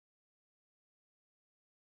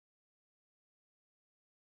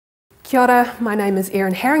Kia ora, my name is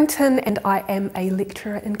Erin Harrington and I am a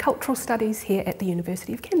lecturer in cultural studies here at the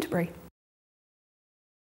University of Canterbury.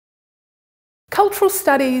 Cultural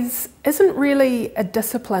studies isn't really a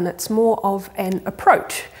discipline, it's more of an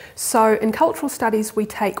approach. So in cultural studies we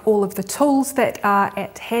take all of the tools that are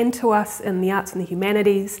at hand to us in the arts and the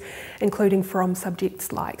humanities, including from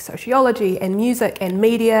subjects like sociology and music and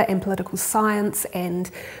media and political science and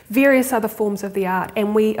various other forms of the art,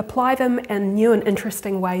 and we apply them in new and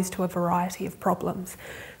interesting ways to a variety of problems.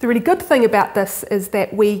 The really good thing about this is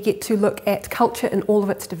that we get to look at culture in all of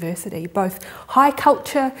its diversity, both high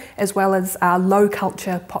culture as well as low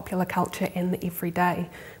culture, popular culture and the everyday.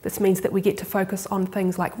 This means that we get to focus on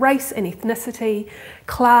things like race and ethnicity,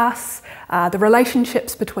 class, the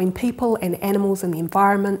relationships between people and animals and the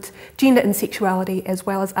environment, gender and sexuality, as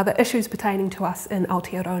well as other issues pertaining to us in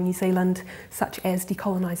Aotearoa New Zealand, such as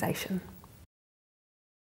decolonisation.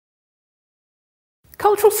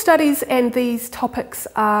 Cultural studies and these topics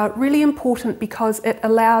are really important because it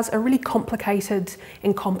allows a really complicated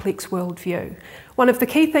and complex worldview. One of the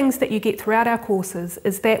key things that you get throughout our courses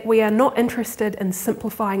is that we are not interested in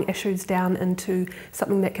simplifying issues down into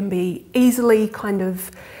something that can be easily kind of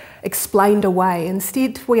explained away.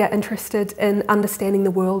 Instead, we are interested in understanding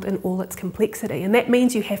the world in all its complexity, and that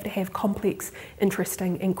means you have to have complex,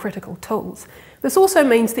 interesting and critical tools. This also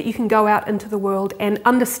means that you can go out into the world and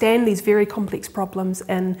understand these very complex problems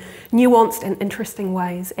in nuanced and interesting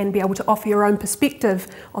ways and be able to offer your own perspective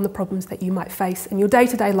on the problems that you might face in your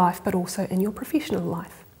day-to-day life, but also in your professional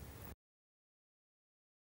life.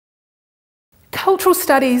 Cultural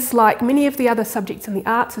studies, like many of the other subjects in the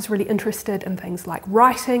arts, is really interested in things like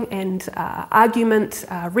writing and argument,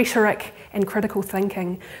 rhetoric and critical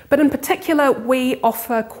thinking. But in particular, we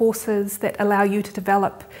offer courses that allow you to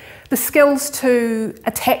develop the skills to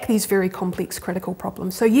attack these very complex critical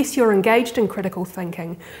problems. So yes, you're engaged in critical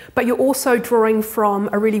thinking, but you're also drawing from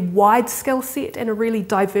a really wide skill set and a really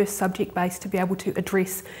diverse subject base to be able to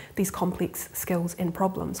address these complex skills and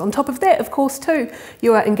problems. On top of that, of course, too,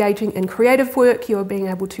 you are engaging in creative work, you are being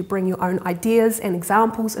able to bring your own ideas and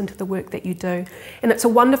examples into the work that you do, and it's a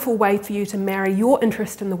wonderful way for you to marry your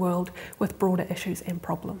interest in the world with broader issues and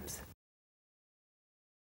problems.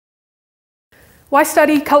 Why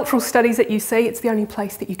study cultural studies at UC? It's the only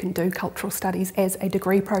place that you can do cultural studies as a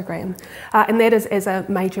degree program, and that is as a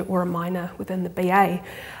major or a minor within the BA.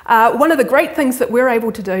 One of the great things that we're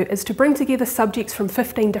able to do is to bring together subjects from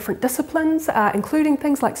 15 different disciplines, including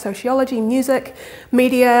things like sociology, music,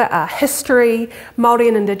 media, history, Māori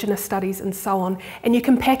and Indigenous studies and so on, and you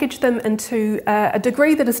can package them into a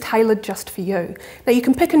degree that is tailored just for you. Now you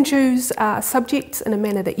can pick and choose subjects in a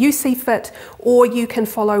manner that you see fit, or you can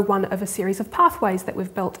follow one of a series of pathways that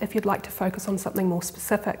we've built if you'd like to focus on something more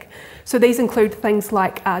specific. So these include things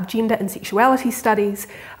like gender and sexuality studies,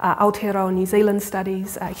 Aotearoa New Zealand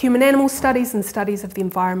studies, human animal studies and studies of the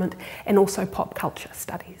environment, and also pop culture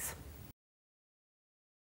studies.